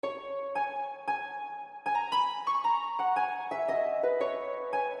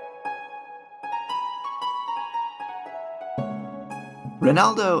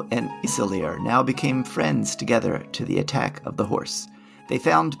Rinaldo and Isildur now became friends together to the attack of the horse. They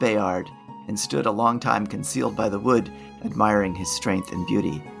found Bayard and stood a long time concealed by the wood, admiring his strength and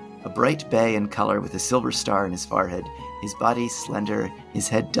beauty. A bright bay in color with a silver star in his forehead, his body slender, his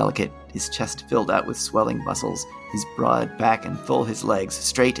head delicate, his chest filled out with swelling muscles, his broad back and full his legs,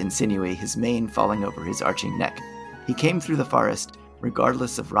 straight and sinewy, his mane falling over his arching neck. He came through the forest,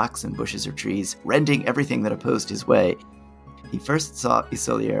 regardless of rocks and bushes or trees, rending everything that opposed his way. He first saw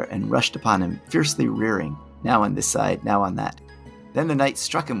Isildur and rushed upon him, fiercely rearing, now on this side, now on that. Then the knight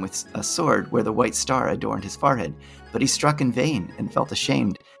struck him with a sword where the white star adorned his forehead, but he struck in vain and felt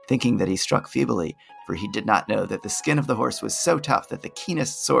ashamed, thinking that he struck feebly, for he did not know that the skin of the horse was so tough that the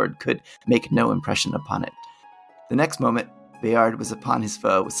keenest sword could make no impression upon it. The next moment, Bayard was upon his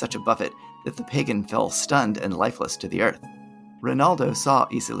foe with such a buffet that the pagan fell stunned and lifeless to the earth. Rinaldo saw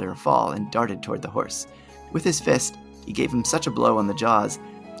Isildur fall and darted toward the horse. With his fist, he gave him such a blow on the jaws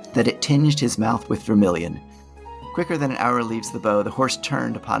that it tinged his mouth with vermilion. Quicker than an arrow leaves the bow, the horse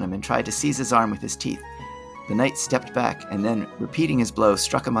turned upon him and tried to seize his arm with his teeth. The knight stepped back and then, repeating his blow,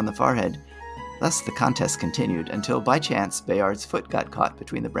 struck him on the forehead. Thus the contest continued until, by chance, Bayard's foot got caught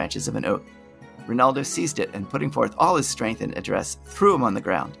between the branches of an oak. Rinaldo seized it and, putting forth all his strength and address, threw him on the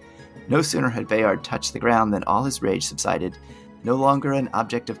ground. No sooner had Bayard touched the ground than all his rage subsided. No longer an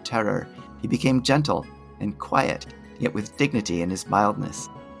object of terror, he became gentle and quiet, yet with dignity in his mildness.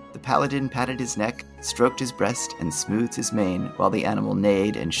 The paladin patted his neck, stroked his breast, and smoothed his mane, while the animal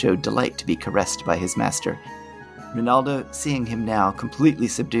neighed and showed delight to be caressed by his master. Rinaldo, seeing him now completely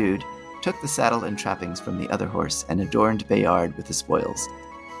subdued, took the saddle and trappings from the other horse and adorned Bayard with the spoils.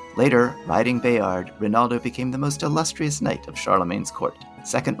 Later, riding Bayard, Rinaldo became the most illustrious knight of Charlemagne's court,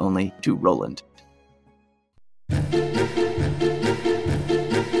 second only to Roland.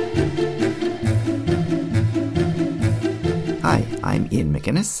 Hi, I'm Ian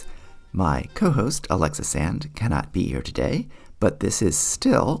McInnes. My co-host, Alexa Sand, cannot be here today, but this is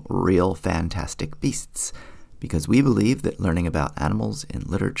still Real Fantastic Beasts, because we believe that learning about animals in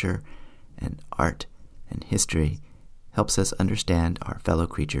literature and art and history helps us understand our fellow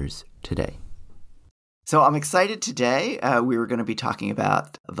creatures today. So I'm excited today. We were going to be talking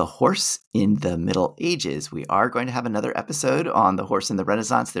about the horse in the Middle Ages. We are going to have another episode on the horse in the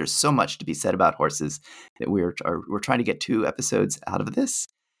Renaissance. There's so much to be said about horses that we're trying to get 2 episodes out of this.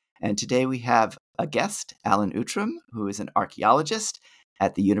 And today we have a guest, Alan Outram, who is an archaeologist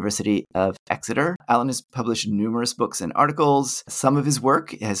at the University of Exeter. Alan has published numerous books and articles. Some of his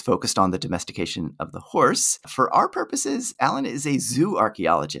work has focused on the domestication of the horse. For our purposes, Alan is a zoo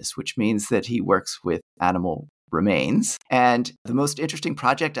archaeologist, which means that he works with animal remains. And the most interesting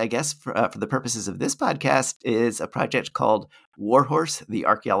project, I guess, for the purposes of this podcast is a project called Warhorse, the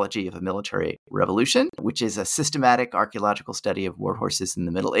Archaeology of a Military Revolution, which is a systematic archaeological study of war horses in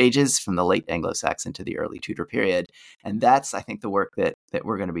the Middle Ages from the late Anglo-Saxon to the early Tudor period. And that's, I think, the work that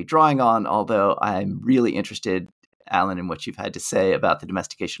we're going to be drawing on, although I'm really interested, Alan, in what you've had to say about the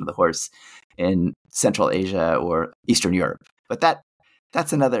domestication of the horse in Central Asia or Eastern Europe. But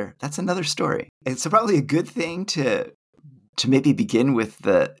that's another story. It's probably a good thing to maybe begin with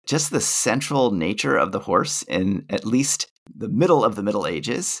the central nature of the horse in at least the middle of the Middle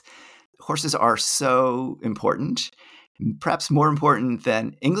Ages. Horses are so important, perhaps more important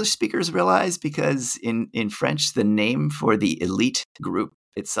than English speakers realize, because in French, the name for the elite group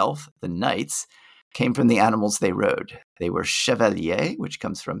itself, the knights, came from the animals they rode. They were chevaliers, which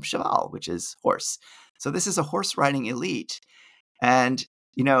comes from cheval, which is horse. So this is a horse riding elite. And,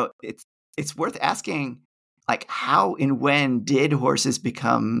 it's worth asking, like, how and when did horses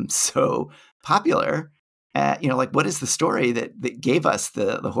become so popular? What is the story that gave us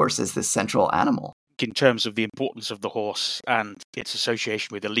the horse as this central animal? In terms of the importance of the horse and its association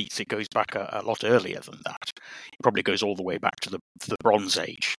with elites, it goes back a lot earlier than that. It probably goes all the way back to the Bronze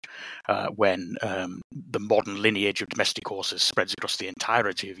Age, when the modern lineage of domestic horses spreads across the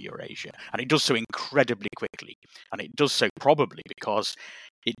entirety of Eurasia. And it does so incredibly quickly. And it does so probably because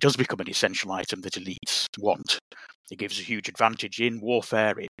it does become an essential item that elites want. It gives a huge advantage in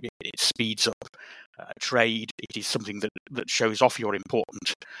warfare. It speeds up trade. It is something that shows off you're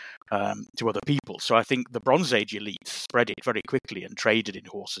important to other people. So I think the Bronze Age elites spread it very quickly and traded in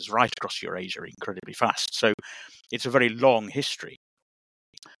horses right across Eurasia incredibly fast. So it's a very long history.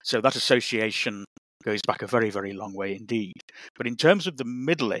 So that association goes back a very, very long way indeed. But in terms of the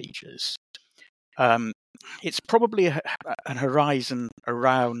Middle Ages, it's probably an horizon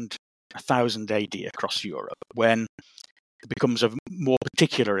around 1000 AD across Europe, when it becomes a more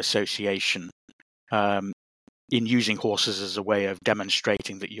particular association in using horses as a way of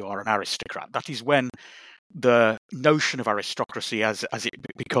demonstrating that you are an aristocrat. That is when the notion of aristocracy as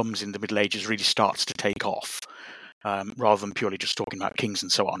it becomes in the Middle Ages really starts to take off. Rather than purely just talking about kings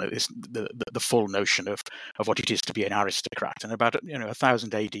and so on, it is the full notion of what it is to be an aristocrat. And about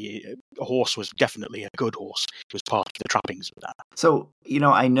 1000 AD, a horse was definitely a good horse. It was part of the trappings of that. So,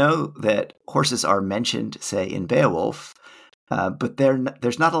 I know that horses are mentioned, say, in Beowulf, but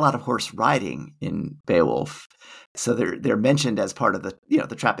there's not a lot of horse riding in Beowulf. So they're mentioned as part of the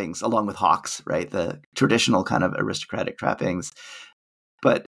the trappings, along with hawks, right? The traditional kind of aristocratic trappings.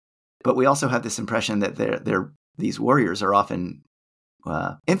 But we also have this impression that these warriors are often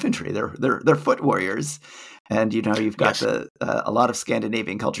infantry. They're foot warriors, and you've got Yes. A lot of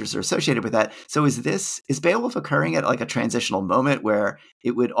Scandinavian cultures are associated with that. So is Beowulf occurring at like a transitional moment where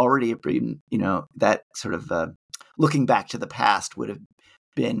it would already have been that sort of looking back to the past would have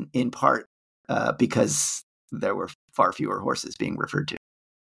been in part because there were far fewer horses being referred to?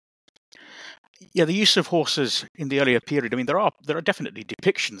 Yeah, the use of horses in the earlier period. I mean, there are definitely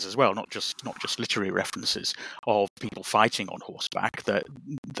depictions as well, not just literary references of people fighting on horseback.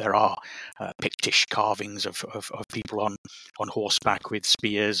 There are Pictish carvings of people on horseback with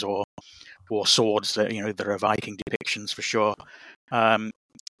spears or swords. That there are Viking depictions for sure,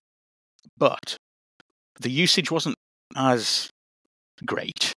 but the usage wasn't as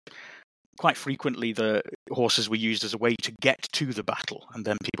great. Quite frequently, the horses were used as a way to get to the battle, and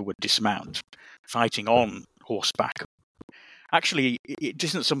then people would dismount. Fighting on horseback, actually, it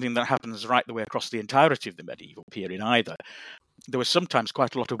isn't something that happens right the way across the entirety of the medieval period either. There was sometimes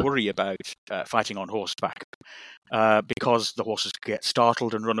quite a lot of worry about fighting on horseback because the horses could get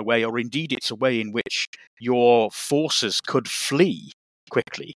startled and run away, or indeed it's a way in which your forces could flee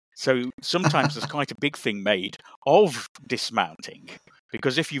quickly. So sometimes there's quite a big thing made of dismounting,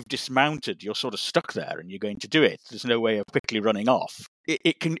 because if you've dismounted, you're sort of stuck there and you're going to do it. There's no way of quickly running off.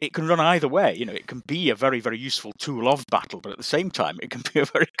 It can run either way. It can be a very, very useful tool of battle, but at the same time, it can be a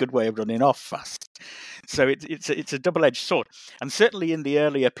very good way of running off fast. So it's a double-edged sword. And certainly in the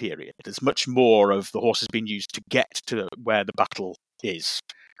earlier period, there's much more of the horses being used to get to where the battle is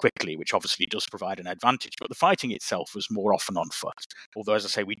quickly, which obviously does provide an advantage. But the fighting itself was more often on foot. Although, as I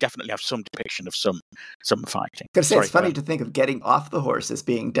say, we definitely have some depiction of some fighting. I was gonna say, it's funny to think of getting off the horse as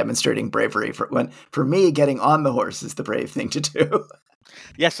being demonstrating bravery. For me, getting on the horse is the brave thing to do.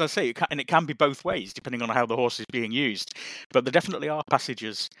 Yes, I say, it can be both ways, depending on how the horse is being used. But there definitely are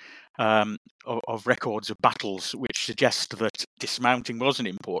passages of records of battles which suggest that dismounting was an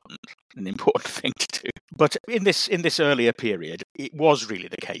important thing to do. But in this earlier period, it was really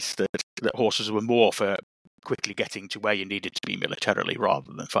the case that horses were more for quickly getting to where you needed to be militarily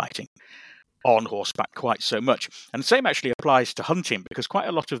rather than fighting on horseback quite so much. And the same actually applies to hunting, because quite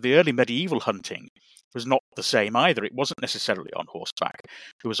a lot of the early medieval hunting was not the same either. It wasn't necessarily on horseback.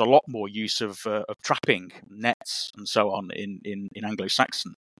 There was a lot more use of trapping, nets, and so on in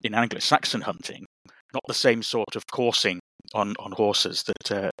Anglo-Saxon hunting. Not the same sort of coursing on horses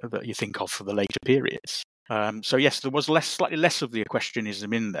that you think of for the later periods. So yes, there was slightly less of the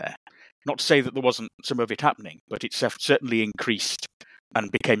equestrianism in there. Not to say that there wasn't some of it happening, but it certainly increased and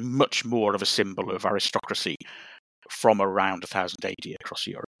became much more of a symbol of aristocracy from around 1000 AD across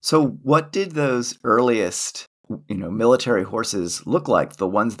Europe. So what did those earliest, military horses look like? The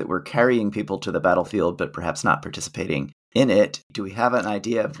ones that were carrying people to the battlefield, but perhaps not participating in it. Do we have an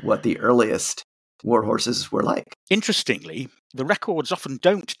idea of what the earliest war horses were like? Interestingly, the records often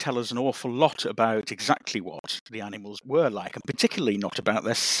don't tell us an awful lot about exactly what the animals were like, and particularly not about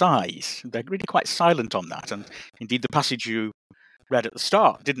their size. They're really quite silent on that, and indeed the passage you read at the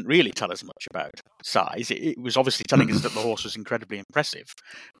start didn't really tell us much about size. It was obviously telling us that the horse was incredibly impressive,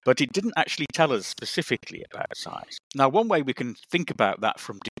 but it didn't actually tell us specifically about size. Now, one way we can think about that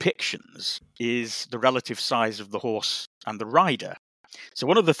from depictions is the relative size of the horse and the rider. So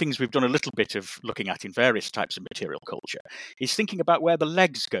one of the things we've done a little bit of looking at in various types of material culture is thinking about where the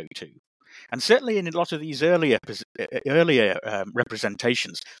legs go to. And certainly in a lot of these earlier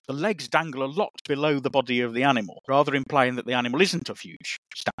representations, the legs dangle a lot below the body of the animal, rather implying that the animal isn't of huge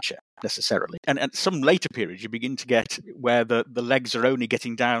stature necessarily. And at some later periods, you begin to get where the legs are only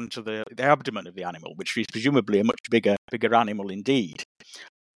getting down to the abdomen of the animal, which is presumably a much bigger animal indeed.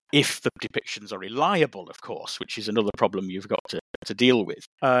 If the depictions are reliable, of course, which is another problem you've got to deal with.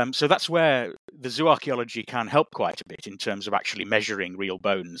 So that's where the zooarchaeology can help quite a bit in terms of actually measuring real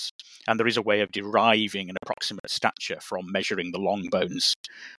bones. And there is a way of deriving an approximate stature from measuring the long bones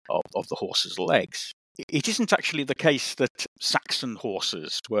of the horse's legs. It isn't actually the case that Saxon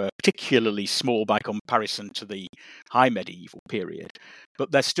horses were particularly small by comparison to the high medieval period,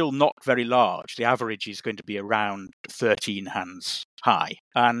 but they're still not very large. The average is going to be around 13 hands high.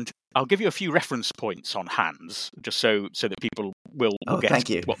 And I'll give you a few reference points on hands, just so that people will get thank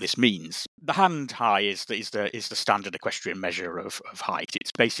you. what this means. The hand high is the standard equestrian measure of height.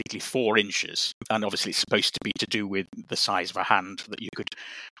 It's basically 4 inches, and obviously it's supposed to be to do with the size of a hand, that you could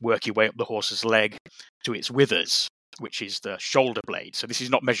work your way up the horse's leg to its withers, which is the shoulder blade. So this is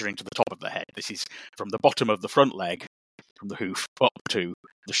not measuring to the top of the head. This is from the bottom of the front leg, from the hoof, up to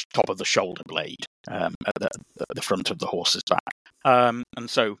the top of the shoulder blade, at the front of the horse's back. And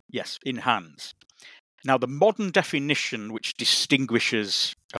so, yes, in hands. Now, the modern definition which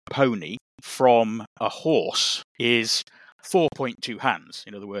distinguishes a pony from a horse is 4.2 hands.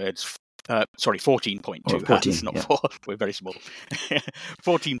 In other words, 14.2 hands, not 4. We're very small.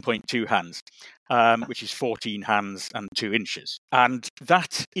 14.2 hands, which is 14 hands and 2 inches. And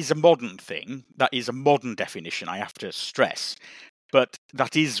that is a modern thing. That is a modern definition, I have to stress. But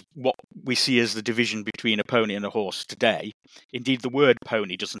that is what we see as the division between a pony and a horse today. Indeed, the word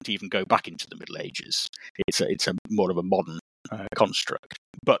pony doesn't even go back into the Middle Ages. It's a more of a modern construct.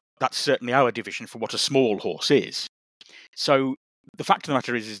 But that's certainly our division for what a small horse is. So the fact of the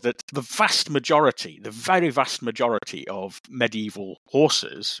matter is that the very vast majority of medieval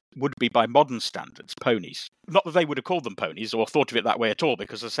horses would be, by modern standards, ponies. Not that they would have called them ponies or thought of it that way at all,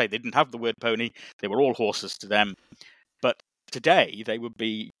 because, as I say, they didn't have the word pony. They were all horses to them. But today, they would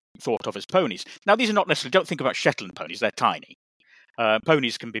be thought of as ponies. Now, these are not necessarily, don't think about Shetland ponies, they're tiny.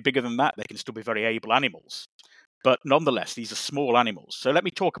 Ponies can be bigger than that, they can still be very able animals. But nonetheless, these are small animals. So let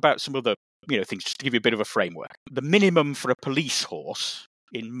me talk about some other things, just to give you a bit of a framework. The minimum for a police horse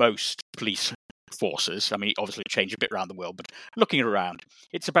in most police forces, I mean, obviously change a bit around the world, but looking around,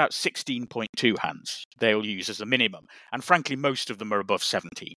 it's about 16.2 hands they'll use as a minimum. And frankly, most of them are above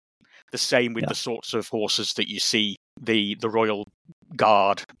 17. The same with the sorts of horses that you see, the Royal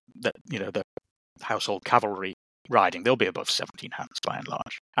Guard, the household cavalry riding, they'll be above 17 hands by and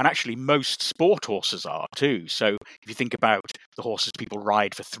large. And actually, most sport horses are too. So if you think about the horses people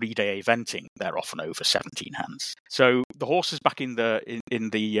ride for 3-day eventing, they're often over 17 hands. So the horses back in the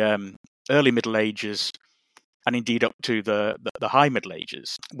early Middle Ages, and indeed up to the high Middle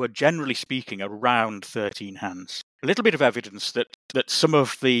Ages, were generally speaking around 13 hands. A little bit of evidence that some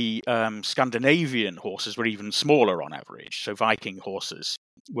of the Scandinavian horses were even smaller on average. So Viking horses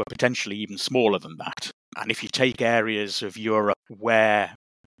were potentially even smaller than that. And if you take areas of Europe where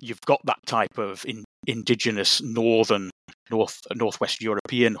you've got that type of indigenous northwest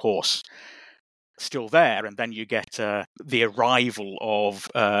European horse still there, and then you get the arrival of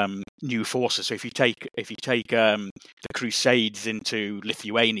new forces. So if you take the Crusades into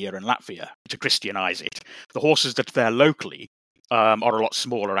Lithuania and Latvia to Christianize it, the horses that are there locally are a lot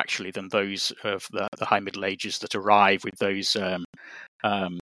smaller actually than those of the High Middle Ages that arrive with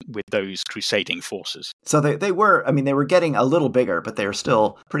those crusading forces. So they were getting a little bigger, but they were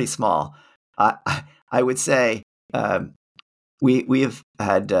still pretty small. I would say we have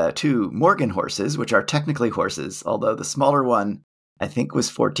had 2 Morgan horses, which are technically horses, although the smaller one, I think, was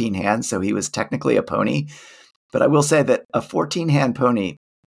 14 hands, so he was technically a pony. But I will say that a 14-hand pony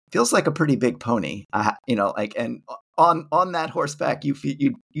feels like a pretty big pony. And on that horseback, you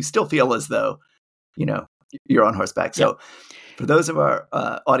still feel as though, you're on horseback. So for those of our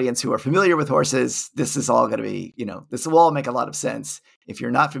audience who are familiar with horses, this is all going to be, this will all make a lot of sense. If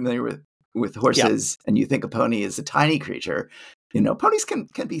you're not familiar with horses and you think a pony is a tiny creature, ponies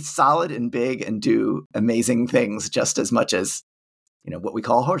can be solid and big and do amazing things just as much as, what we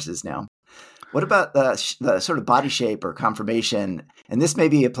call horses now. What about the sort of body shape or conformation? And this may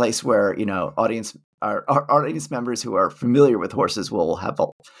be a place where, our audience members who are familiar with horses will have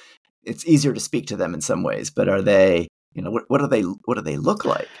it's easier to speak to them in some ways, but are they, what do they look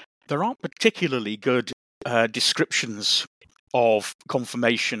like? There aren't particularly good descriptions of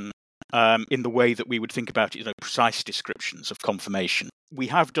conformation in the way that we would think about it, precise descriptions of conformation. We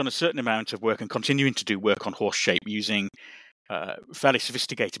have done a certain amount of work and continuing to do work on horse shape using fairly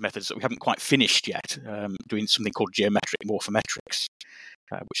sophisticated methods that we haven't quite finished yet, doing something called geometric morphometrics,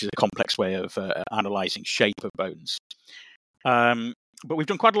 which is a complex way of analysing shape of bones. But we've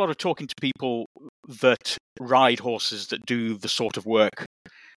done quite a lot of talking to people that ride horses that do the sort of work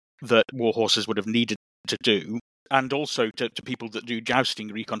that war horses would have needed to do, and also to people that do jousting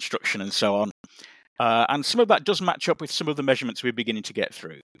reconstruction and so on. And some of that does match up with some of the measurements we're beginning to get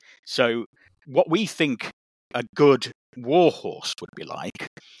through. So what we think a good war horse would be like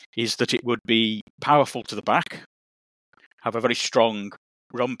is that it would be powerful to the back, have a very strong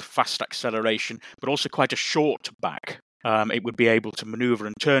rump, fast acceleration, but also quite a short back. It would be able to maneuver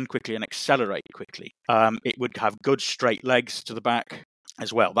and turn quickly and accelerate quickly. It would have good straight legs to the back,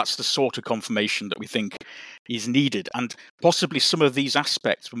 as well. That's the sort of confirmation that we think is needed. And possibly some of these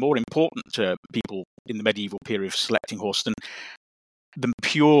aspects were more important to people in the medieval period of selecting horse than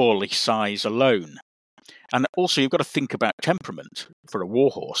purely size alone. And also, you've got to think about temperament for a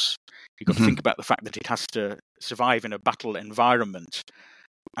warhorse. You've got to think about the fact that it has to survive in a battle environment.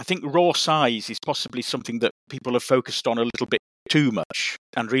 I think raw size is possibly something that people have focused on a little bit too much.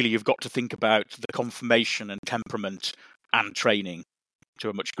 And really, you've got to think about the conformation and temperament and training to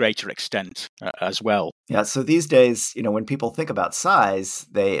a much greater extent as well. Yeah, so these days, when people think about size,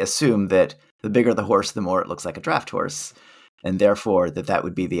 they assume that the bigger the horse, the more it looks like a draft horse, and therefore that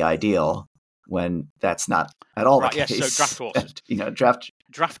would be the ideal, when that's not at all the case. Yes, so draft horses.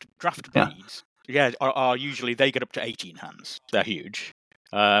 Draft breeds, are usually, they get up to 18 hands. They're huge.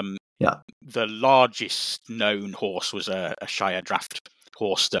 The largest known horse was a Shire draft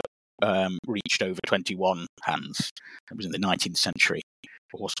horse that reached over 21 hands. It was in the 19th century.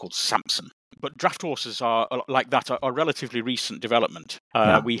 A horse called Samson. But draft horses are like that are relatively recent development.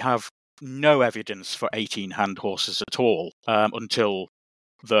 We have no evidence for 18-hand horses at all until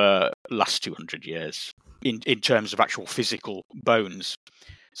the last 200 years in terms of actual physical bones.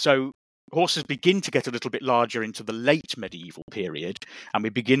 So horses begin to get a little bit larger into the late medieval period, and we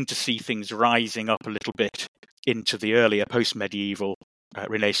begin to see things rising up a little bit into the earlier post-medieval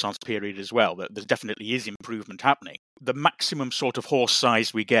Renaissance period as well. There definitely is improvement happening. The maximum sort of horse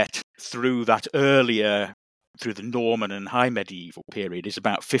size we get through the Norman and high medieval period is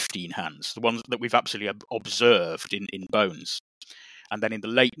about 15 hands, the ones that we've absolutely observed in bones. And then in the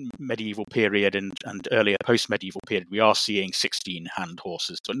late medieval period and earlier post-medieval period, we are seeing 16-hand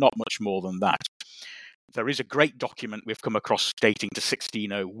horses, but not much more than that. There is a great document we've come across dating to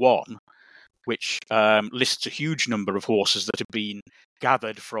 1601, which lists a huge number of horses that have been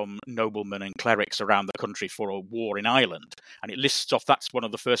gathered from noblemen and clerics around the country for a war in Ireland. And it lists off, that's one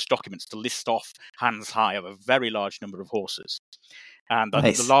of the first documents to list off hands high of a very large number of horses. And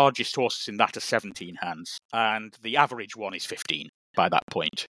the largest horses in that are 17 hands, and the average one is 15 by that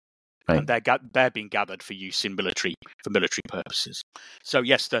point. Right. And they're being gathered for use in military purposes. So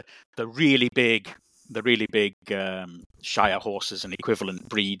yes, the really big Shire horses and equivalent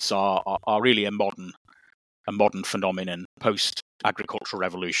breeds are really a modern phenomenon, post-agricultural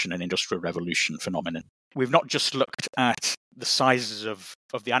revolution and industrial revolution phenomenon. We've not just looked at the sizes of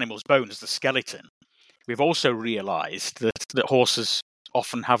the animal's bones, the skeleton. We've also realised that horses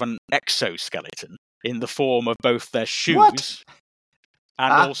often have an exoskeleton in the form of both their shoes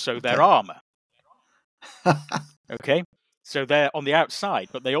and also their armour. Okay? So they're on the outside,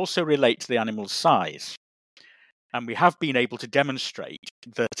 but they also relate to the animal's size. And we have been able to demonstrate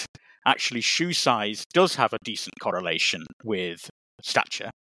that actually shoe size does have a decent correlation with stature,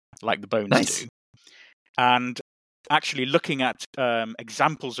 like the bones do. And actually looking at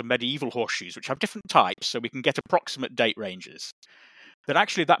examples of medieval horseshoes, which have different types, so we can get approximate date ranges,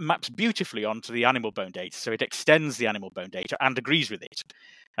 that maps beautifully onto the animal bone data. So it extends the animal bone data and agrees with it,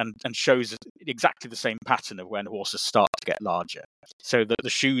 and shows exactly the same pattern of when horses start to get larger. So that the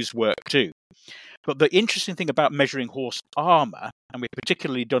shoes work too. But the interesting thing about measuring horse armour, and we've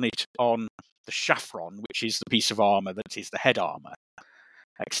particularly done it on the chafron, which is the piece of armour that is the head armour,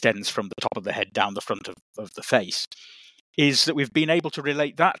 extends from the top of the head down the front of the face, is that we've been able to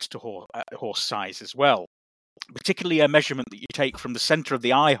relate that to horse size as well. Particularly a measurement that you take from the centre of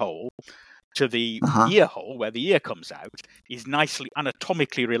the eye hole to the ear hole, where the ear comes out, is nicely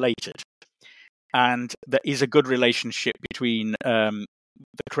anatomically related. And there is a good relationship between the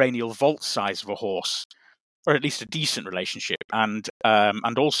cranial vault size of a horse, or at least a decent relationship, and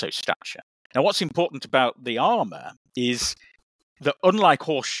also stature. Now, what's important about the armour is that unlike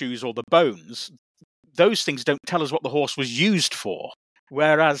horseshoes or the bones, those things don't tell us what the horse was used for.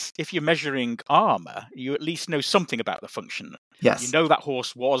 Whereas if you're measuring armour, you at least know something about the function. Yes. You know that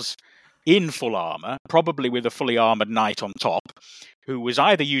horse was in full armour, probably with a fully armoured knight on top, who was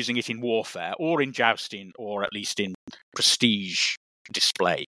either using it in warfare or in jousting, or at least in prestige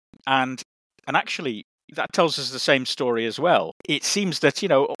display. And actually, that tells us the same story as well. It seems that,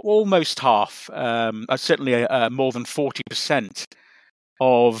 almost half, certainly more than 40%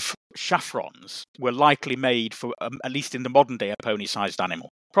 of chafrons were likely made for, at least in the modern day, a pony-sized animal.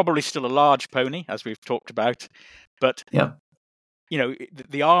 Probably still a large pony, as we've talked about, but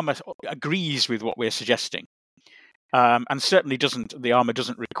the armour agrees with what we're suggesting, and certainly the armour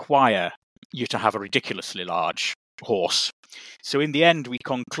doesn't require you to have a ridiculously large horse. So in the end, we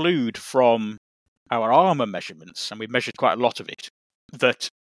conclude from our armour measurements, and we've measured quite a lot of it, that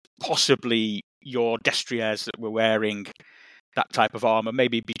possibly your destriers that were wearing that type of armour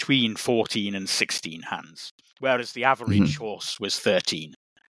maybe between 14 and 16 hands, whereas the average horse was 13.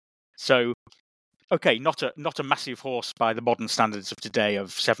 So, okay, not a massive horse by the modern standards of today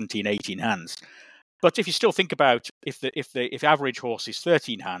of 17, 18 hands. But if you still think about if the average horse is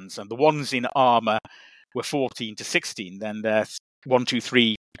 13 hands and the ones in armour were 14 to 16, then they're 1, 2,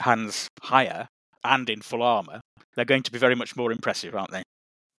 3 hands higher and in full armour. They're going to be very much more impressive, aren't they?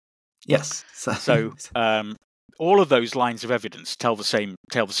 Yes. So all of those lines of evidence tell the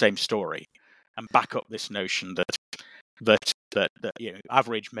same story and back up this notion that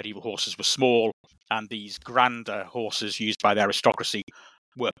average medieval horses were small, and these grander horses used by the aristocracy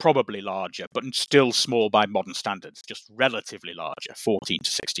were probably larger, but still small by modern standards, just relatively larger, 14 to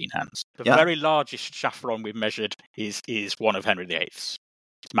 16 hands. The very largest chaperon we've measured is one of Henry VIII's.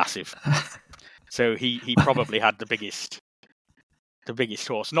 It's massive. So he probably had the biggest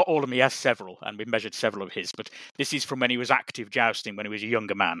horse. Not all of them, he has several, and we've measured several of his, but this is from when he was active jousting, when he was a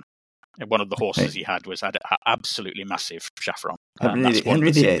younger man. And one of the horses he had had an absolutely massive chaperon.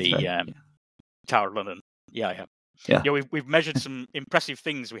 Henry VIII, right? Tower of London. Yeah. We've measured some impressive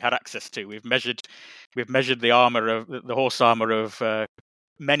things we had access to. We've measured the armor of the horse armor of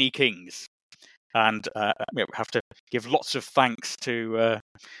many kings, and we have to give lots of thanks to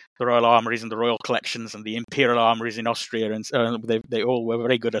the royal armories and the royal collections and the imperial armories in Austria, and they all were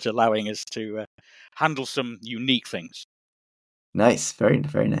very good at allowing us to handle some unique things. Nice, very,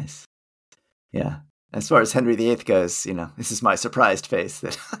 very nice. Yeah. As far as Henry VIII goes, this is my surprised face.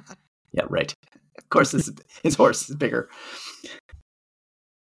 That, yeah, right. Of course, his horse is bigger.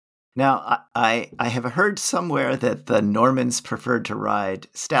 Now, I have heard somewhere that the Normans preferred to ride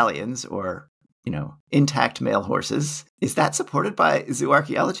stallions or, intact male horses. Is that supported by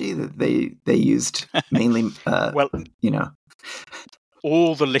zooarchaeology, that they used mainly,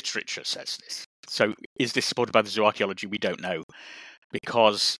 all the literature says this. So is this supported by the zooarchaeology? We don't know,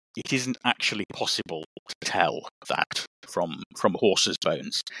 because it isn't actually possible to tell that from horses'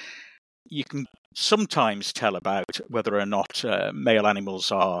 bones. You can sometimes tell about whether or not male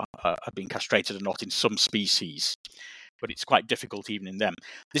animals are being castrated or not in some species, but it's quite difficult even in them.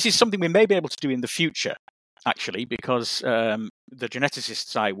 This is something we may be able to do in the future, actually, because the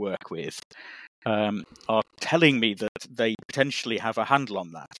geneticists I work with are telling me that they potentially have a handle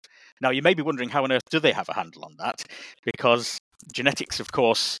on that. Now, you may be wondering, how on earth do they have a handle on that? Because genetics, of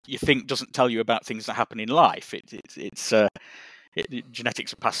course, you think doesn't tell you about things that happen in life.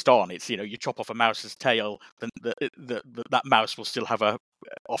 Genetics are passed on. It's, you chop off a mouse's tail, then that mouse will still have a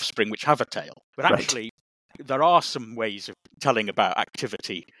offspring which have a tail. But actually, there are some ways of telling about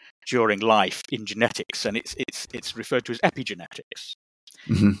activity during life in genetics, and it's referred to as epigenetics.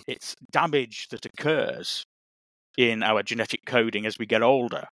 Mm-hmm. It's damage that occurs in our genetic coding as we get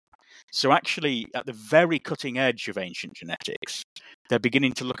older. So actually, at the very cutting edge of ancient genetics, they're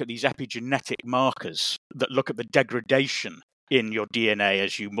beginning to look at these epigenetic markers that look at the degradation in your DNA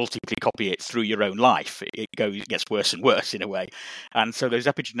as you multiply copy it through your own life. It gets worse and worse in a way. And so those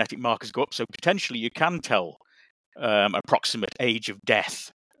epigenetic markers go up. So potentially you can tell approximate age of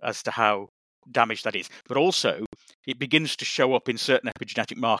death as to how damaged that is. But also, it begins to show up in certain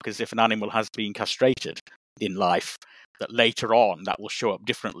epigenetic markers if an animal has been castrated in life, that later on that will show up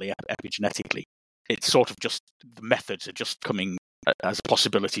differently epigenetically. It's sort of just, the methods are just coming as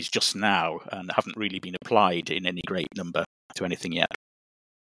possibilities just now and haven't really been applied in any great number to anything yet.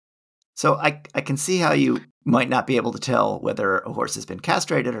 So I can see how you might not be able to tell whether a horse has been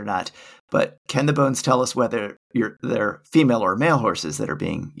castrated or not, but can the bones tell us whether they're female or male horses that are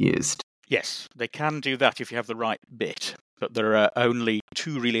being used? Yes, they can do that if you have the right bit, but there are only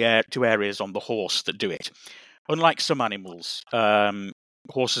two areas on the horse that do it. Unlike some animals,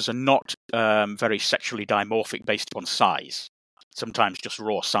 horses are not very sexually dimorphic based upon size. Sometimes just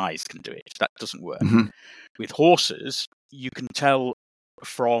raw size can do it. That doesn't work. Mm-hmm. With horses, you can tell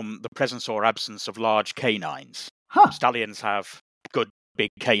from the presence or absence of large canines. Stallions have good big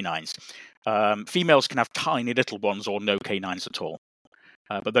canines. Females can have tiny little ones or no canines at all.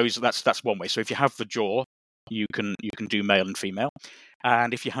 But that's one way. So if you have the jaw, you can do male and female,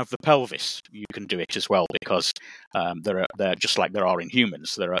 and if you have the pelvis, you can do it as well, because they're just like there are in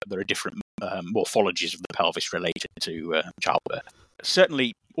humans. There are different morphologies of the pelvis related to childbirth.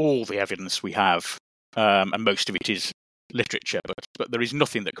 Certainly, all the evidence we have, and most of it is literature, but there is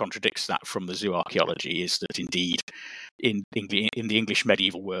nothing that contradicts that from the zooarchaeology. Is that indeed in the English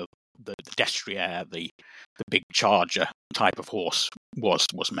medieval world, the destrier, the big charger type of horse was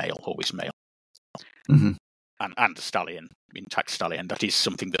male, always male. Mm-hmm. And a stallion, intact stallion, that is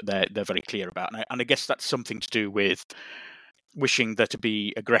something that they're very clear about. And I guess that's something to do with wishing there to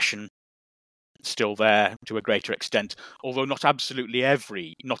be aggression still there to a greater extent, although not absolutely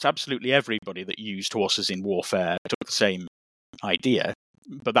everybody that used horses in warfare took the same idea.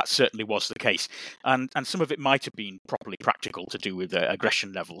 but that certainly was the case. And some of it might have been properly practical to do with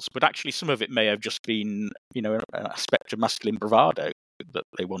aggression levels, but actually some of it may have just been, an aspect of masculine bravado that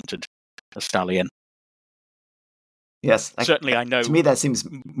they wanted a stallion. Yes, Certainly, I know. To me, that seems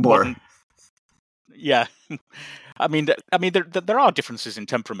more. Yeah, I mean, there are differences in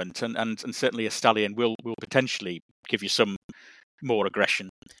temperament, and certainly a stallion will potentially give you some more aggression.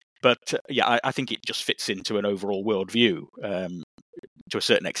 But I think it just fits into an overall worldview to a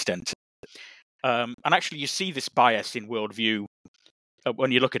certain extent. And actually, you see this bias in worldview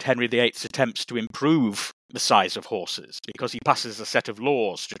when you look at Henry VIII's attempts to improve the size of horses, because he passes a set of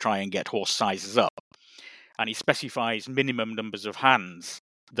laws to try and get horse sizes up. And he specifies minimum numbers of hands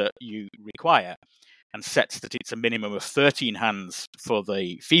that you require and sets that it's a minimum of 13 hands for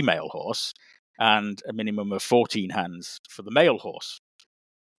the female horse and a minimum of 14 hands for the male horse.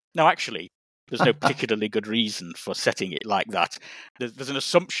 Now, actually, there's no particularly good reason for setting it like that. There's an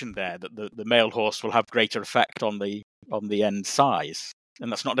assumption there that the male horse will have greater effect on the end size,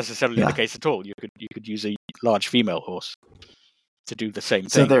 and that's not necessarily the case at all. You could use a large female horse to do the same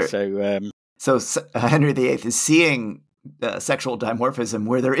thing. So Henry VIII is seeing sexual dimorphism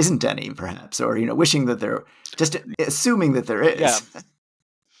where there isn't any, perhaps, or wishing that there, just assuming that there is,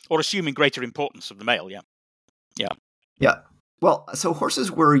 or assuming greater importance of the male. Yeah. Well, so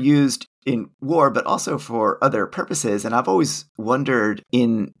horses were used in war, but also for other purposes. And I've always wondered,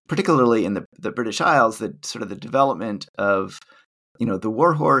 particularly in the British Isles, that sort of the development of, the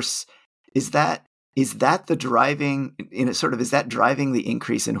warhorse, is that the driving, is that driving the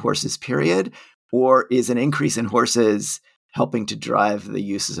increase in horses, period? Or is an increase in horses helping to drive the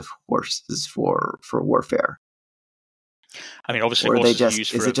uses of horses for warfare? I mean, obviously, or horses are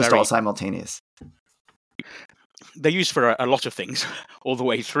used for is it just all simultaneous? They're used for a lot of things all the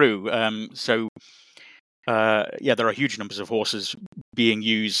way through. There are huge numbers of horses being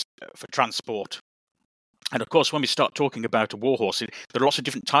used for transport. And of course, when we start talking about a warhorse, there are lots of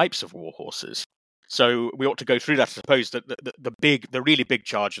different types of warhorses. So we ought to go through that. I suppose that the really big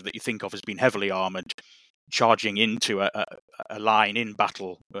charger that you think of as being heavily armoured, charging into a line in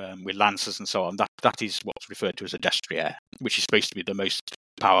battle with lancers and so on, that is what's referred to as a destrier, which is supposed to be the most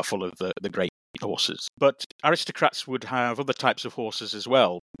powerful of the great horses. But aristocrats would have other types of horses as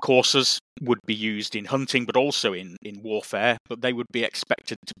well. Coursers would be used in hunting, but also in warfare, but they would be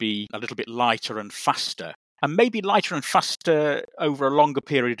expected to be a little bit lighter and faster. And maybe lighter and faster over a longer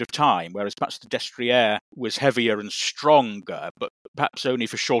period of time, whereas perhaps the destrier was heavier and stronger, but perhaps only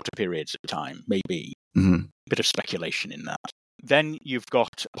for shorter periods of time, maybe. Mm-hmm. Bit of speculation in that. Then you've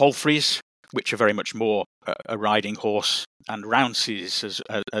got palfreys, which are very much more a riding horse, and rounces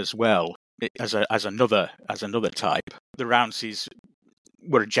as well, as another type. The rounces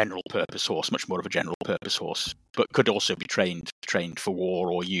were a general purpose horse, much more of a general purpose horse, but could also be trained for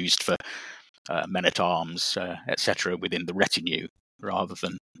war or used for men at arms, etc., within the retinue, rather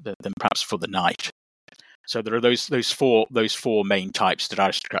than perhaps for the knight. So there are those four main types that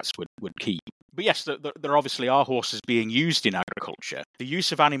aristocrats would keep. But yes, there obviously are horses being used in agriculture. The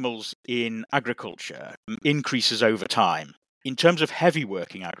use of animals in agriculture increases over time. In terms of heavy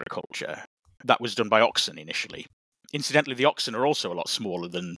working agriculture, that was done by oxen initially. Incidentally, the oxen are also a lot smaller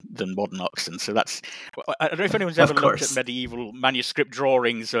than modern oxen. So that's... I don't know if anyone's ever looked at medieval manuscript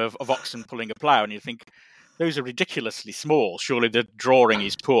drawings of oxen pulling a plough, and you think, those are ridiculously small. Surely the drawing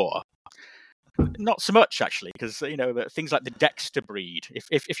is poor. Not so much, actually, because things like the Dexter breed.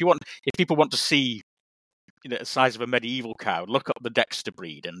 If people want to see the size of a medieval cow, look up the Dexter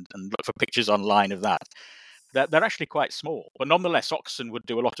breed and look for pictures online of that. They're actually quite small, but nonetheless, oxen would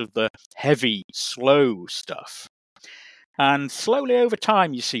do a lot of the heavy, slow stuff. And slowly over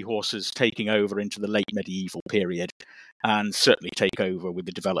time, you see horses taking over into the late medieval period, and certainly take over with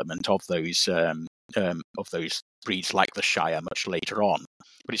the development of those breeds like the Shire much later on.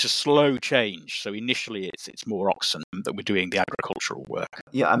 But it's a slow change. So initially, it's more oxen that were doing the agricultural work.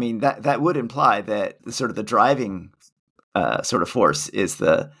 Yeah, I mean that would imply that the driving sort of force is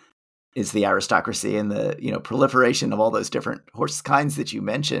the aristocracy, and the proliferation of all those different horse kinds that you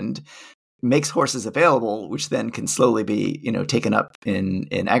mentioned makes horses available, which then can slowly be taken up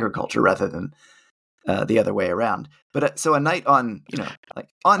in agriculture rather than the other way around. But so a knight on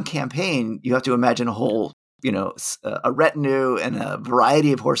on campaign, you have to imagine a whole a retinue and a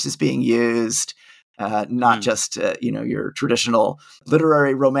variety of horses being used, not just your traditional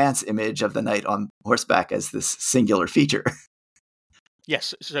literary romance image of the knight on horseback as this singular feature.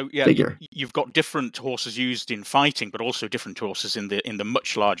 Yes, so you've got different horses used in fighting, but also different horses in the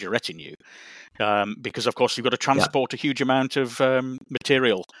much larger retinue, because of course you've got to transport a huge amount of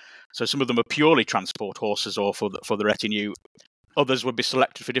material. So some of them are purely transport horses, or for the retinue. Others would be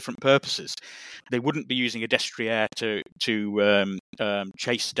selected for different purposes. They wouldn't be using a destrier to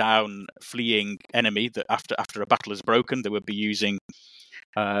chase down fleeing enemy that after a battle is broken. They would be using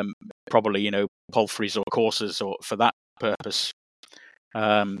probably palfreys or coursers or for that purpose.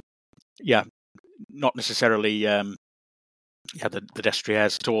 Not necessarily the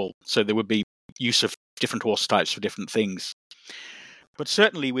destriers at all. So there would be use of different horse types for different things. But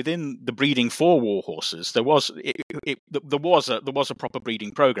certainly within the breeding for war horses, there was a proper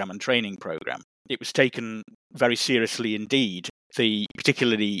breeding program and training program. It was taken very seriously indeed.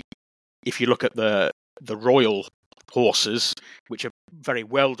 Particularly if you look at the royal horses, which are very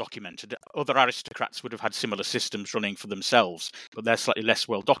well documented. Other aristocrats would have had similar systems running for themselves, but they're slightly less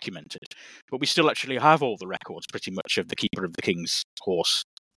well documented. But we still actually have all the records pretty much of the Keeper of the King's horse.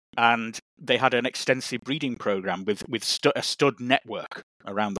 And they had an extensive breeding program with a stud network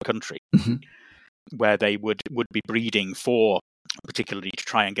around the country, where they would be breeding for, particularly to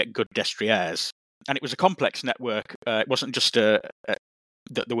try and get good destriers. And it was a complex network. It wasn't just that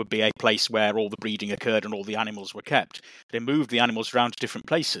there would be a place where all the breeding occurred and all the animals were kept. They moved the animals around to different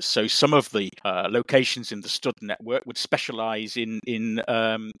places. So some of the locations in the stud network would specialise in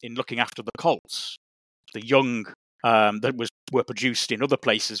looking after the colts, the young that were produced in other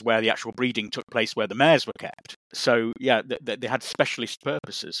places where the actual breeding took place, where the mares were kept. So they had specialist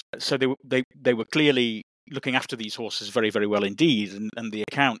purposes. So they were clearly looking after these horses very, very well indeed, and the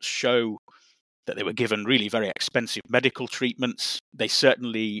accounts show that they were given really very expensive medical treatments. They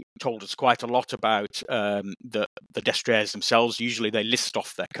certainly told us quite a lot about the destriers themselves. Usually they list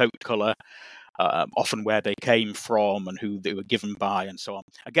off their coat colour, often where they came from and who they were given by, and so on.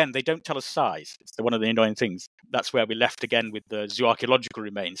 Again, they don't tell us size. It's one of the annoying things. That's where we left again with the zooarchaeological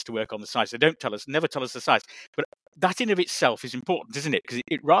remains to work on the size. They never tell us the size. But that in of itself is important, isn't it? Because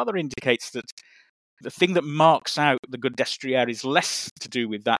it rather indicates that the thing that marks out the good destrier is less to do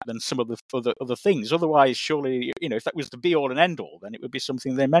with that than some of the other things. Otherwise, surely, if that was the be all and end all, then it would be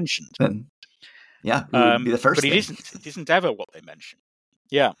something they mentioned. Then, it would be the first but thing. It isn't ever what they mention.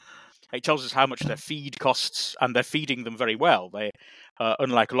 Yeah. It tells us how much their feed costs, and they're feeding them very well. They,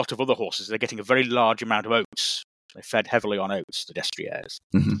 unlike a lot of other horses, they're getting a very large amount of oats. They fed heavily on oats, the destriers,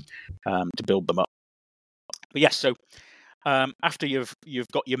 to build them up. But yes, so after you've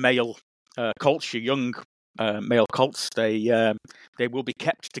got your male colts, your young male colts, they will be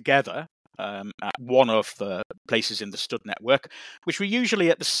kept together at one of the places in the stud network, which were usually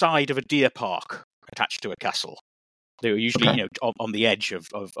at the side of a deer park attached to a castle. They were usually, on the edge of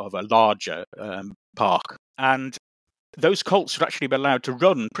a larger park. And those colts would actually be allowed to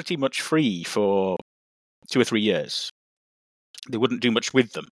run pretty much free for 2 or 3 years. They wouldn't do much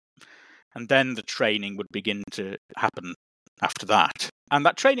with them. And then the training would begin to happen after that. And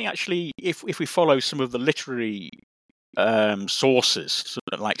that training actually, if we follow some of the literary sources,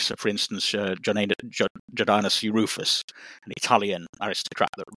 like, for instance, Jordanus Rufus, an Italian aristocrat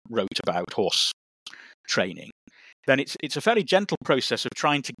that wrote about horse training, then it's a fairly gentle process of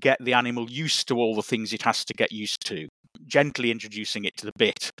trying to get the animal used to all the things it has to get used to, gently introducing it to the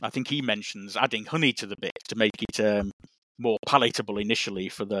bit. I think he mentions adding honey to the bit to make it more palatable initially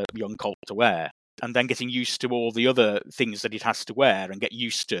for the young colt to wear, and then getting used to all the other things that it has to wear and get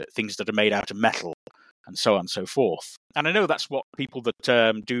used to things that are made out of metal and so on and so forth. And I know that's what people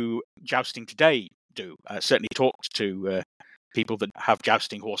that do jousting today do. I certainly talked to people that have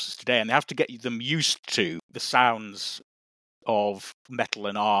jousting horses today, and they have to get them used to the sounds of metal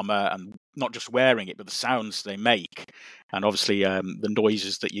and armour, and not just wearing it, but the sounds they make, and obviously the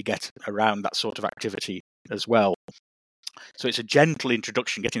noises that you get around that sort of activity as well. So it's a gentle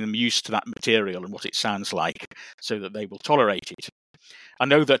introduction, getting them used to that material and what it sounds like, so that they will tolerate it. I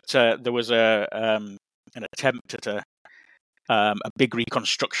know that there was an attempt at a big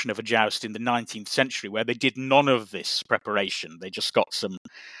reconstruction of a joust in the 19th century where they did none of this preparation. They just got some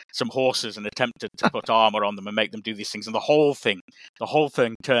horses and attempted to put armour on them and make them do these things. And the whole thing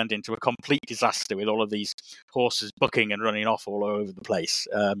turned into a complete disaster, with all of these horses bucking and running off all over the place.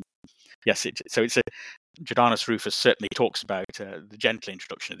 Jordanus Rufus certainly talks about the gentle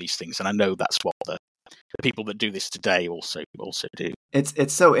introduction of these things, and I know that's what the people that do this today also do.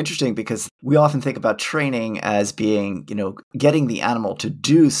 It's so interesting because we often think about training as being, getting the animal to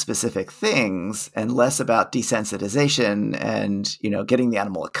do specific things, and less about desensitization and, getting the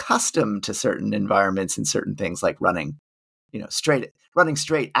animal accustomed to certain environments and certain things, like running straight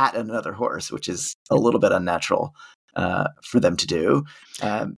at another horse, which is a little bit unnatural for them to do.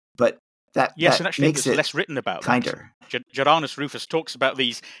 But that and actually makes there's it less written about kinder. Jordanus Rufus talks about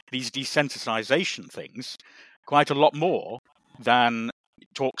these desensitization things quite a lot more than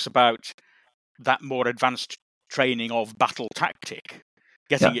talks about that more advanced training of battle tactic,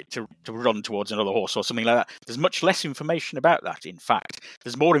 getting it to run towards another horse or something like that. There's much less information about that, in fact.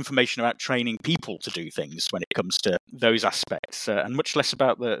 There's more information about training people to do things when it comes to those aspects, and much less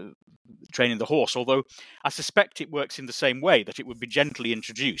about the training the horse, although I suspect it works in the same way, that it would be gently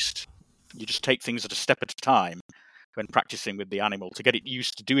introduced. You just take things at a step at a time when practicing with the animal to get it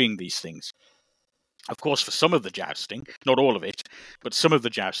used to doing these things. Of course, for some of the jousting, not all of it, but some of the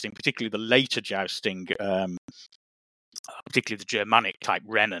jousting, particularly the later jousting, particularly the Germanic type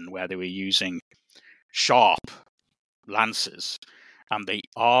Rennen, where they were using sharp lances, and the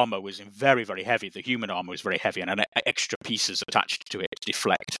armour was very, very heavy. The human armour was very heavy, and had extra pieces attached to it to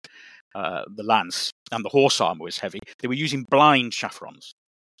deflect the lance, and the horse armour was heavy. They were using blind chaperons.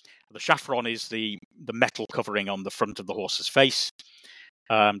 The chaperon is the metal covering on the front of the horse's face,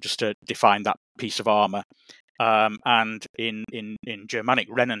 just to define that piece of armour. And in Germanic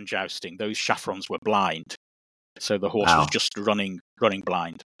Rennen jousting, those chaperons were blind. So the horse was just running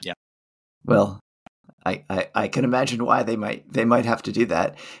blind. Yeah. Well, I can imagine why they might have to do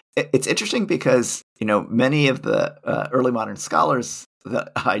that. It's interesting because, many of the early modern scholars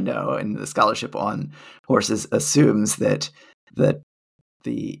that I know, and the scholarship on horses assumes that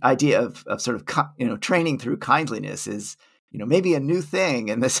the idea of sort of training through kindliness is maybe a new thing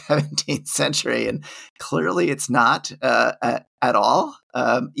in the 17th century, and clearly it's not at all.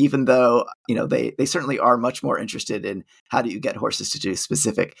 Even though they certainly are much more interested in how do you get horses to do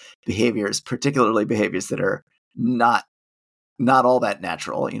specific behaviors, particularly behaviors that are not all that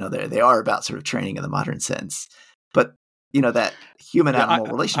natural. They are about sort of training in the modern sense, but that human-animal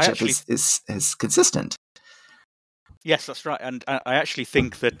relationship is consistent. Yes, that's right, and I actually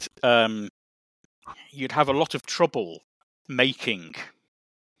think that you'd have a lot of trouble making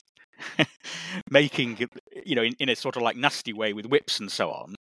in a sort of like nasty way with whips and so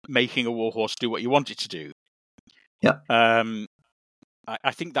on, making a warhorse do what you want it to do. Yeah.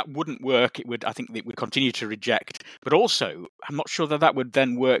 I think that wouldn't work. I think it would continue to reject. But also, I'm not sure that would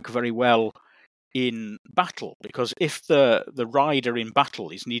then work very well in battle, because if the rider in battle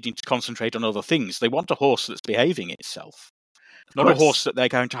is needing to concentrate on other things, they want a horse that's behaving itself, not a horse that they're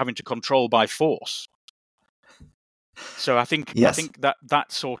going to having to control by force. So I think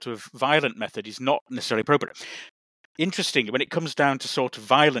that sort of violent method is not necessarily appropriate. Interestingly, when it comes down to sort of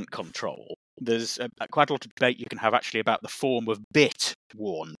violent control, there's quite a lot of debate you can have actually about the form of bit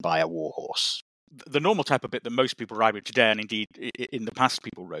worn by a warhorse. The normal type of bit that most people ride with today, and indeed in the past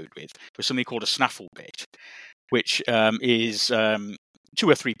people rode with, was something called a snaffle bit, which is 2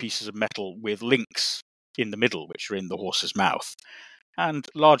 or 3 pieces of metal with links in the middle, which are in the horse's mouth, and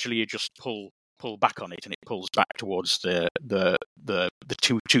largely you just pull back on it, and it pulls back towards the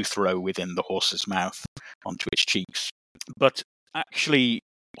tooth row within the horse's mouth onto its cheeks. But actually,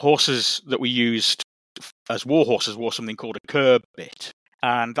 horses that we used as war horses wore something called a curb bit,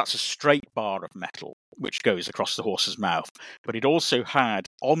 and that's a straight bar of metal which goes across the horse's mouth. But it also had,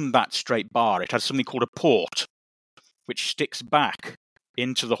 on that straight bar, it had something called a port, which sticks back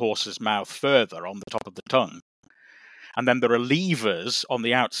into the horse's mouth further on the top of the tongue. And then there are levers on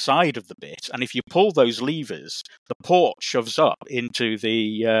the outside of the bit, and if you pull those levers, the port shoves up into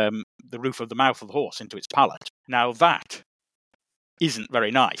the roof of the mouth of the horse, into its palate. Now that isn't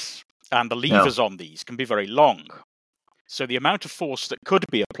very nice, and the levers on these can be very long. So the amount of force that could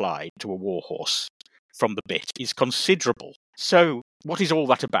be applied to a warhorse from the bit is considerable. So what is all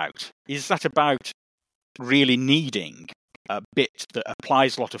that about? Is that about really needing a bit that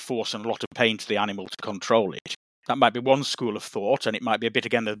applies a lot of force and a lot of pain to the animal to control it? That might be one school of thought, and it might be a bit,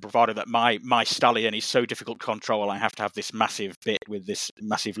 again, the bravado that my stallion is so difficult to control, I have to have this massive bit with this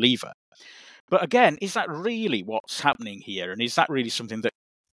massive lever. But again, is that really what's happening here? And is that really something that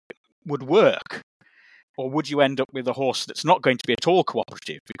would work? Or would you end up with a horse that's not going to be at all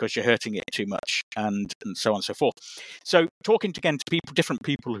cooperative because you're hurting it too much, and so on and so forth? So talking again to different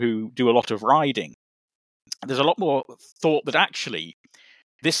people who do a lot of riding, there's a lot more thought that actually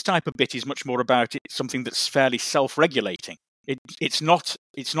this type of bit is much more about something that's fairly self-regulating. It's not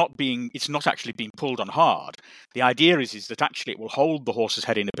actually being pulled on hard. The idea is that actually it will hold the horse's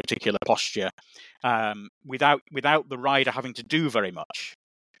head in a particular posture without the rider having to do very much.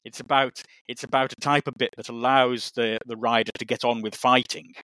 It's about a type of bit that allows the rider to get on with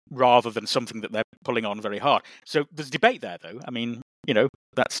fighting rather than something that they're pulling on very hard. So there's debate there, though. I mean,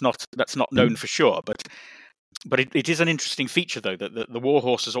 that's not known for sure, but it is an interesting feature, though, that the war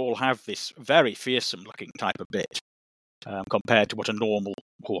horses all have this very fearsome-looking type of bit compared to what a normal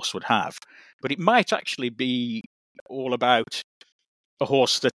horse would have. But it might actually be all about a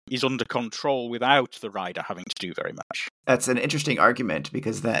horse that is under control without the rider having to do very much. That's an interesting argument,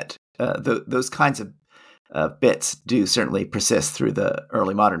 because that those kinds of bits do certainly persist through the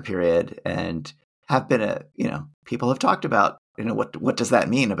early modern period and have been people have talked about, what does that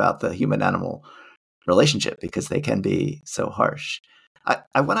mean about the human animal relationship, because they can be so harsh.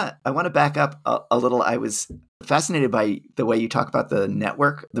 I want to back up a little. I was fascinated by the way you talk about the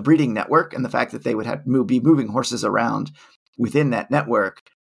network, the breeding network, and the fact that they would be moving horses around within that network,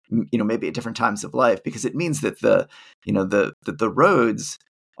 maybe at different times of life, because it means that the roads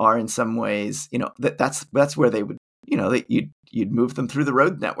are in some ways, that's where they would, that you'd move them through the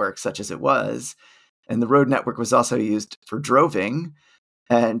road network, such as it was, and the road network was also used for droving,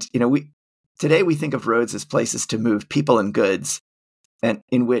 and today we think of roads as places to move people and goods, and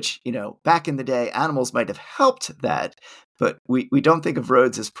in which, back in the day, animals might have helped that, but we don't think of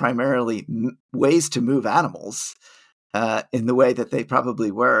roads as primarily ways to move animals in the way that they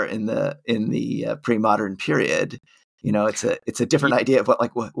probably were in the pre-modern period. It's a different idea of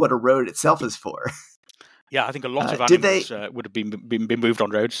what a road itself is for. Yeah, I think a lot of animals would have been moved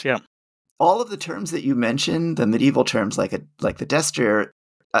on roads. Yeah, all of the terms that you mentioned, the medieval terms like the destrier,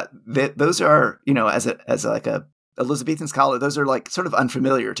 those are, as a Elizabethan scholar, those are sort of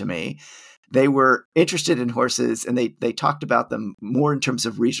unfamiliar to me. They were interested in horses, and they talked about them more in terms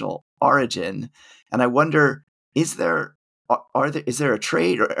of regional origin. And I wonder, is there a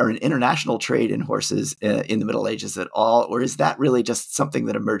trade or an international trade in horses in the Middle Ages at all, or is that really just something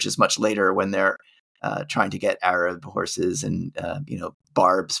that emerges much later when they're trying to get Arab horses and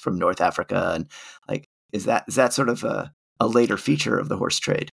barbs from North Africa, and is that sort of a later feature of the horse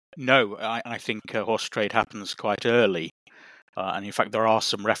trade? No, I think horse trade happens quite early, and in fact there are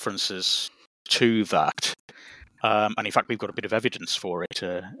some references to that, and in fact we've got a bit of evidence for it.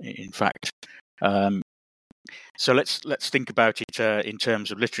 In fact, so let's think about it in terms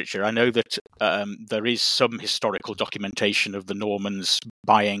of literature. I know that there is some historical documentation of the Normans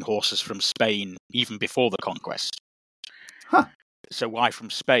buying horses from Spain even before the conquest. Huh. So why from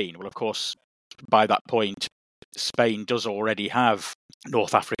Spain? Well, of course, by that point, Spain does already have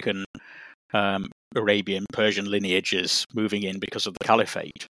North African, Arabian, Persian lineages moving in because of the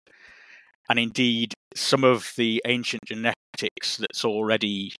Caliphate. And indeed, some of the ancient genetics that's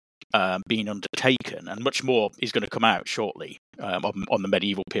already been undertaken, and much more is going to come out shortly on the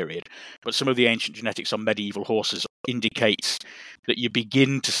medieval period, but some of the ancient genetics on medieval horses indicates that you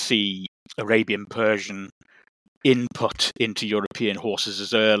begin to see Arabian, Persian input into European horses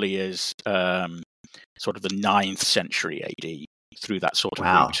as early as sort of the 9th century AD, through that sort of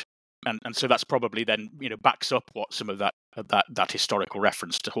route. And so that's probably then, backs up what some of that historical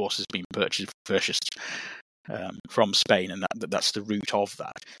reference to horses being purchased from Spain, and that's the root of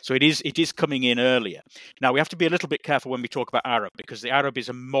that. So it is coming in earlier. Now we have to be a little bit careful when we talk about Arab, because the Arab is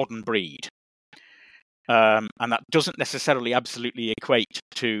a modern breed, and that doesn't necessarily absolutely equate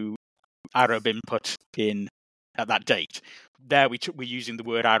to Arab input at that date. There we're using the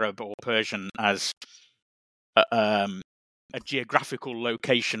word Arab or Persian as a geographical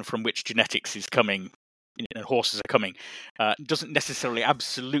location from which genetics is coming and horses are coming. Doesn't necessarily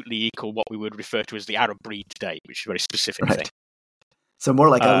absolutely equal what we would refer to as the Arab breed today, which is a very specific thing. So more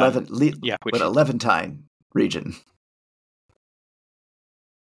like Levantine region.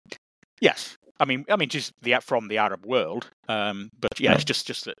 Yes. I mean, just from the Arab world, but yeah, It's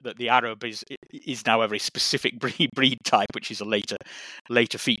just that the Arab is now a very specific breed type, which is a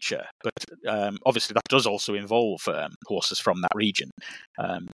later feature. But obviously, that does also involve horses from that region.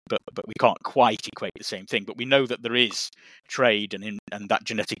 But we can't quite equate the same thing. But we know that there is trade and that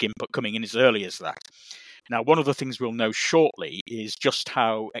genetic input coming in as early as that. Now, one of the things we'll know shortly is just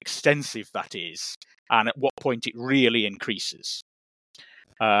how extensive that is, and at what point it really increases.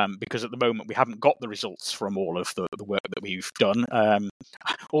 Because at the moment we haven't got the results from all of the work that we've done.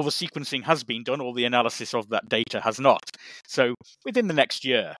 All the sequencing has been done, all the analysis of that data has not. So within the next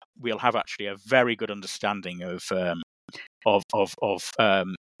year, we'll have actually a very good understanding of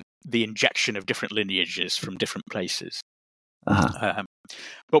the injection of different lineages from different places. Uh-huh.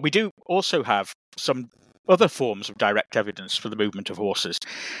 But we do also have some other forms of direct evidence for the movement of horses.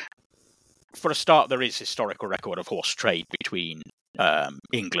 For a start, there is historical record of horse trade between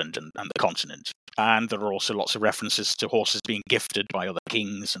England and the continent. And there are also lots of references to horses being gifted by other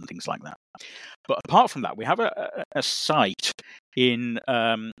kings and things like that. But apart from that, we have a site in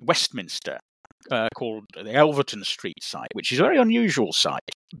Westminster called the Elverton Street site, which is a very unusual site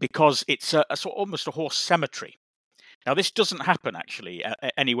because it's almost a horse cemetery. Now, this doesn't happen actually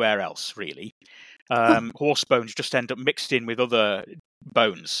anywhere else, really. Horse bones just end up mixed in with other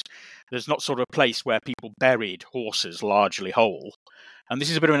bones. There's not sort of a place where people buried horses largely whole. And this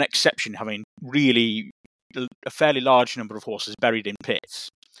is a bit of an exception, having really a fairly large number of horses buried in pits.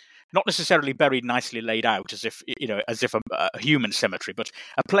 not necessarily buried nicely laid out as if a human cemetery, but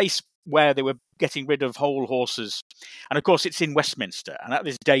a place where they were getting rid of whole horses. And of course, it's in Westminster, and at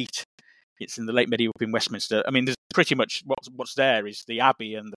this date, it's in the late medieval in Westminster. I mean, there's pretty much what's there is the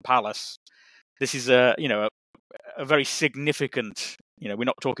abbey and the palace. This is a very significant. We're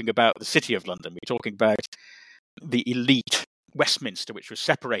not talking about the city of London. We're talking about the elite Westminster, which was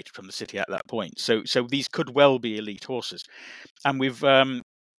separated from the city at that point. So these could well be elite horses, and we've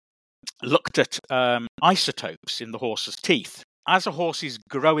looked at isotopes in the horse's teeth. As a horse is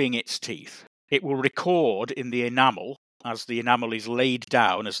growing its teeth, it will record in the enamel, as the enamel is laid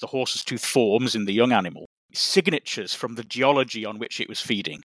down, as the horse's tooth forms in the young animal, signatures from the geology on which it was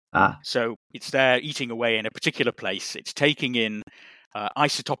feeding. So it's there eating away in a particular place. It's taking in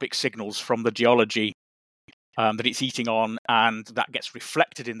isotopic signals from the geology that it's eating on, and that gets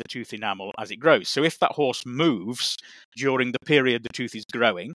reflected in the tooth enamel as it grows. So if that horse moves during the period the tooth is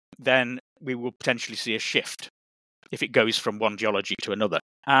growing, then we will potentially see a shift if it goes from one geology to another.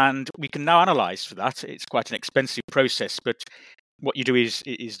 And we can now analyze for that. It's quite an expensive process, but what you do is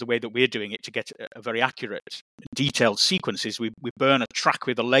the way that we're doing it to get a very accurate, detailed sequences. We burn a track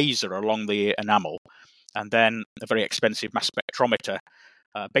with a laser along the enamel, and then a very expensive mass spectrometer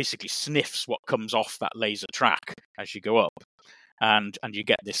basically sniffs what comes off that laser track as you go up. And you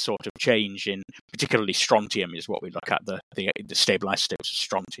get this sort of change in, particularly strontium is what we look at, the stable isotopes of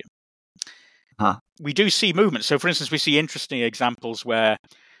strontium. We do see movement. So, for instance, we see interesting examples where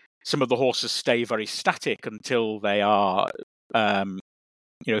some of the horses stay very static until they are 3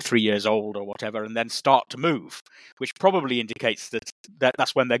 years old or whatever, and then start to move, which probably indicates that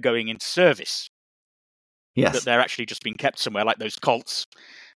that's when they're going into service. Yes. That they're actually just being kept somewhere, like those colts,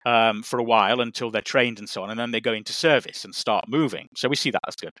 for a while until they're trained and so on, and then they go into service and start moving. So we see that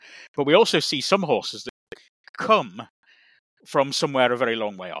as good. But we also see some horses that come from somewhere a very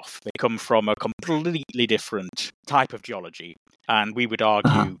long way off. They come from a completely different type of geology, and we would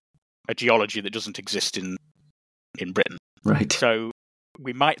argue a geology that doesn't exist in Britain. Right. So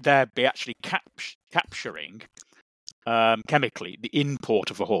we might there be actually capturing chemically the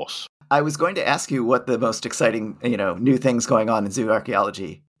import of a horse. I was going to ask you what the most exciting, new things going on in zoo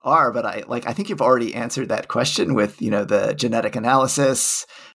archaeology are, but I think you've already answered that question with, the genetic analysis,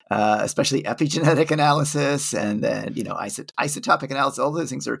 especially epigenetic analysis, and then, isotopic analysis. All those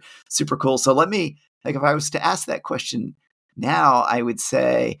things are super cool. So if I was to ask that question now, I would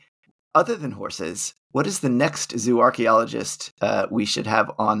say, other than horses, what is the next zoo archaeologist we should have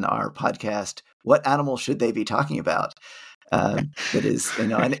on our podcast? What animal should they be talking about? That is,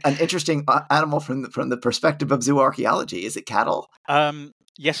 an interesting animal from the perspective of zoo archaeology. Is it cattle?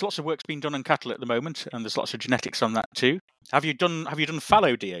 Yes, lots of work's been done on cattle at the moment, and there's lots of genetics on that too. Have you done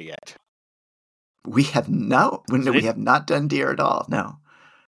fallow deer yet? We have no. We have not done deer at all. No.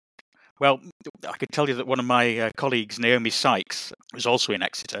 Well, I could tell you that one of my colleagues, Naomi Sykes, who's also in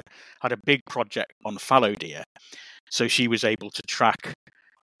Exeter, had a big project on fallow deer. So she was able to track,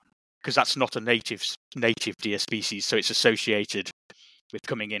 because that's not a native deer species, so it's associated with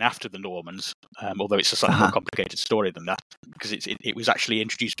coming in after the Normans, although it's a slightly more complicated story than that, because it was actually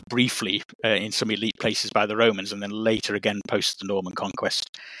introduced briefly in some elite places by the Romans, and then later again post the Norman conquest.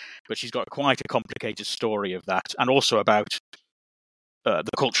 But she's got quite a complicated story of that, and also about the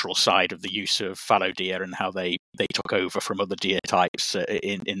cultural side of the use of fallow deer and how they took over from other deer types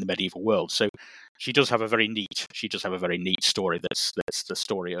in the medieval world. So she does have a very neat story. That's the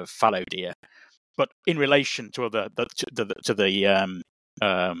story of fallow deer, but in relation to the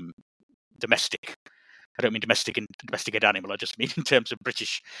domestic. I don't mean domesticated animal. I just mean in terms of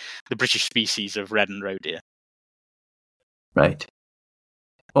the British species of red and roe deer. Right.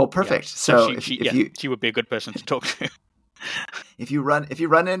 Well, perfect. Yeah. So she would be a good person to talk to. If you run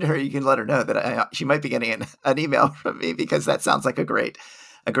into her, you can let her know that she might be getting an email from me, because that sounds like a great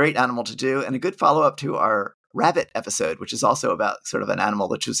animal to do, and a good follow up to our rabbit episode, which is also about sort of an animal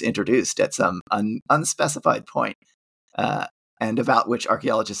which was introduced at some unspecified point, and about which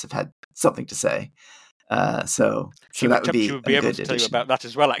archaeologists have had something to say. So that would be she would be able to tell you about that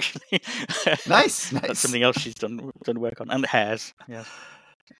as well. Actually, nice. That's something else she's done work on, and hares. Yes.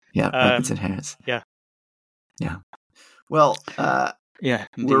 Yeah, rabbits and hares. Yeah. Well, indeed.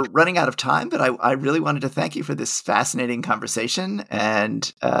 We're running out of time, but I really wanted to thank you for this fascinating conversation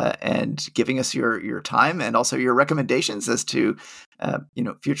and giving us your time and also your recommendations as to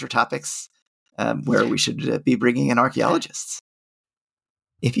future topics where we should be bringing in archaeologists.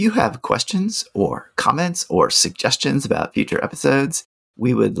 If you have questions or comments or suggestions about future episodes,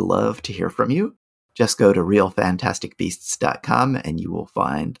 we would love to hear from you. Just go to realfantasticbeasts.com and you will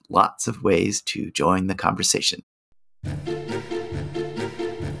find lots of ways to join the conversation.